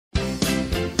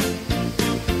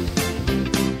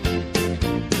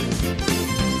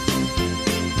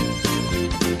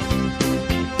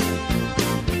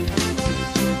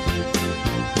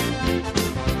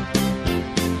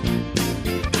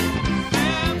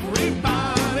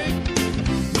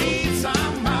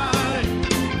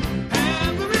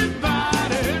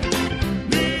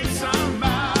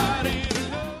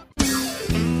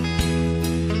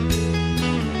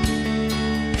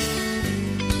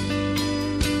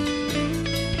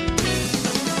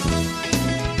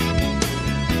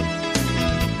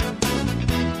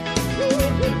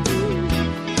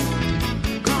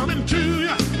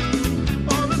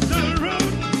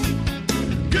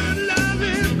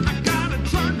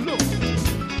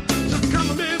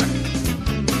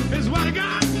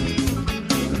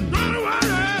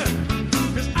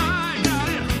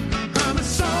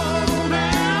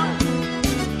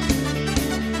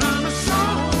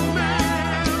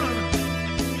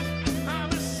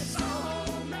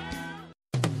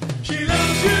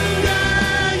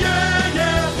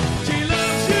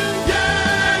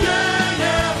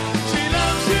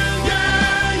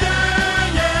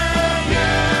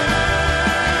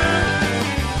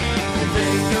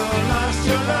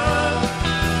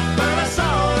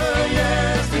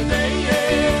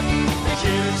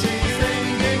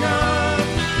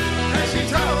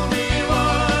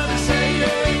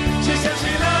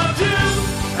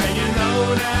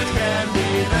know that can't be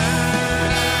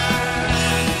right.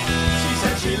 She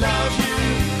said she loves you,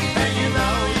 and you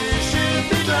know you should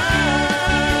be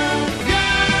glad.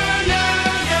 Yeah,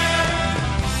 yeah, yeah.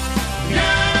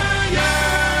 Yeah,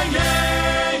 yeah,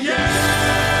 yeah, yeah.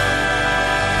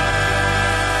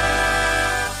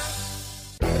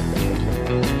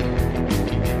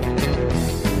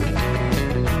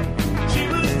 She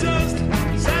was just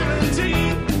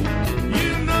 17.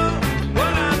 You know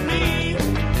what I mean.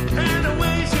 And the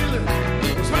way she looked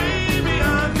was way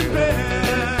beyond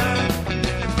compare.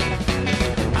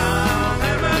 I'll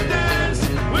never dance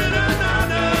with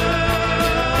another.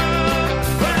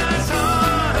 When I saw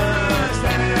her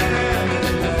standing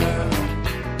there.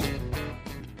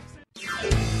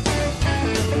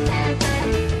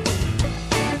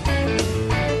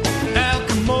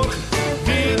 Elke morgen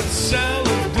weer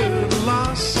hetzelfde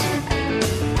las.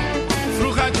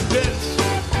 Vroeg uit je bed,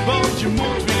 want je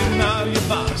moet weer naar je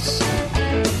baas.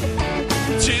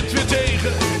 Het zit weer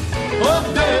tegen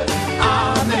op de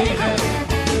A9.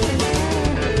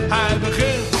 Hij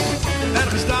begint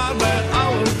ergens daar bij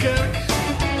Oude Kerk.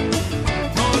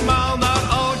 Normaal naar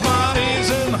Alkmaar is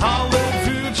een half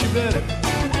uurtje werk.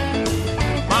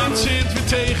 Maar het zit weer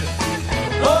tegen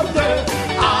op de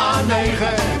A9.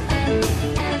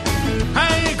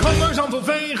 Hey, ik kom langs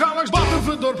Amstelveen, ga langs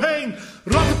Battenverdorp heen.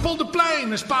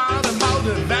 Rotterpolderplein, Sparen,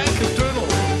 Wouden, Wijkentunnel,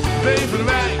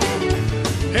 Beverwijk,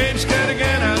 Heemskerk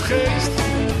en Uitgeest,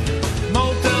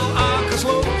 Motel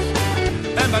Akersloot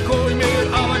en bij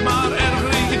Kooimeer, Alkmaar, erger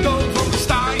in je dood. Want dan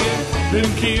sta je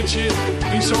een keertje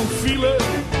in zo'n file.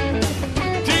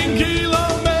 10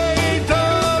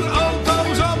 kilometer,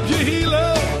 auto's op je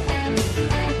hielen.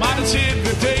 Maar het zit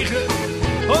weer tegen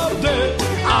op de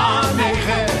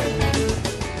A9.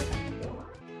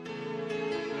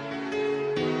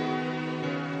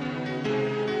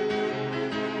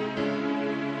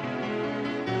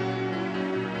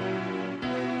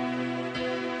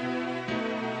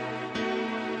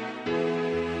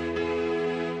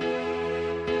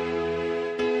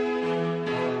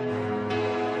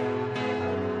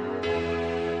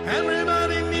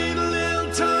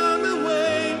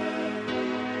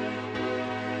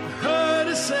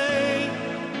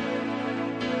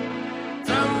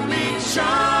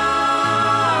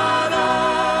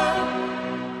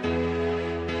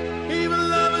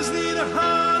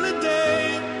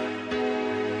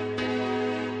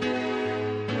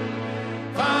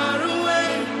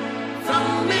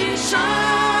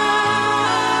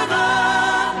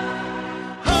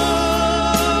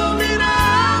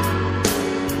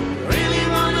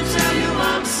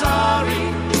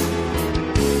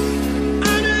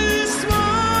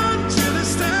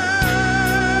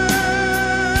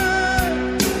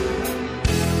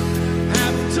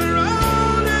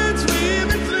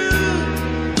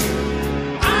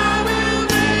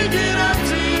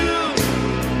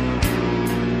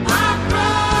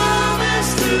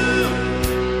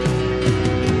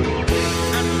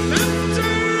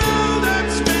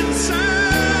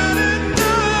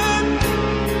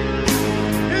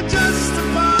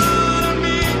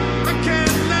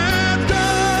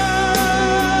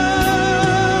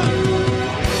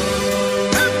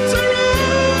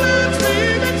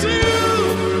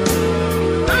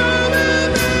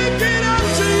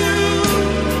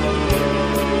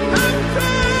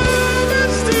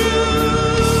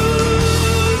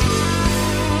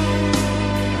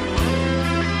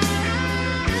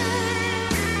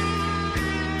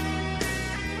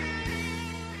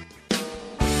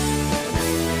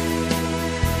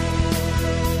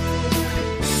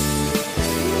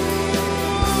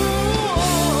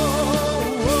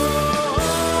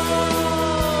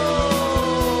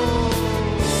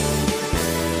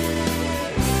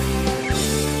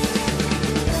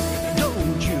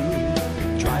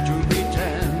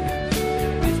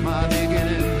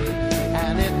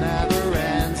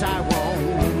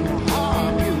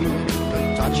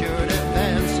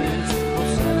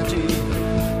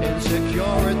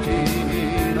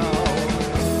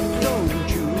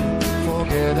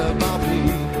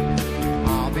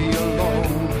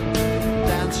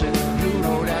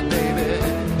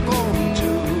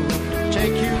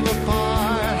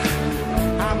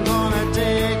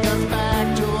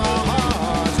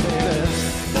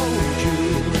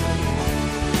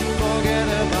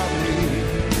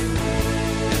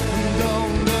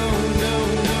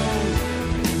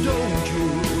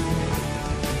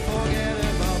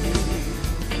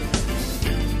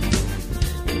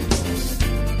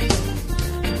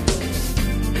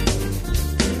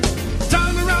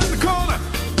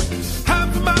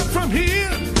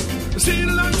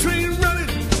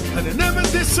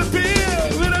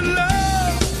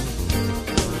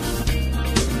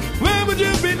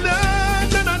 you be na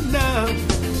na na na?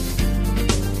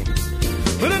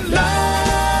 But in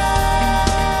love,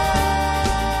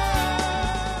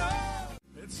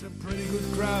 it's a pretty good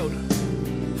crowd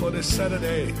for this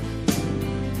Saturday.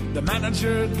 The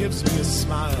manager gives me a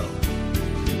smile,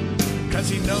 'cause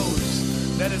he knows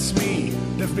that it's me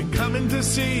they've been coming to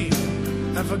see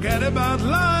and forget about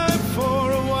life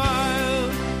for a while.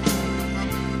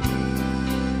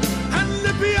 And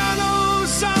the piano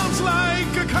sounds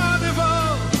like a carnival.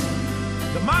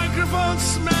 The microphone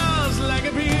smells like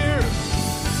a beer.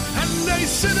 And they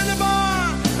sit in a bar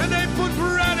and they put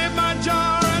bread in my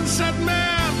jar and said,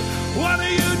 man, what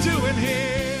are you doing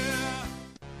here?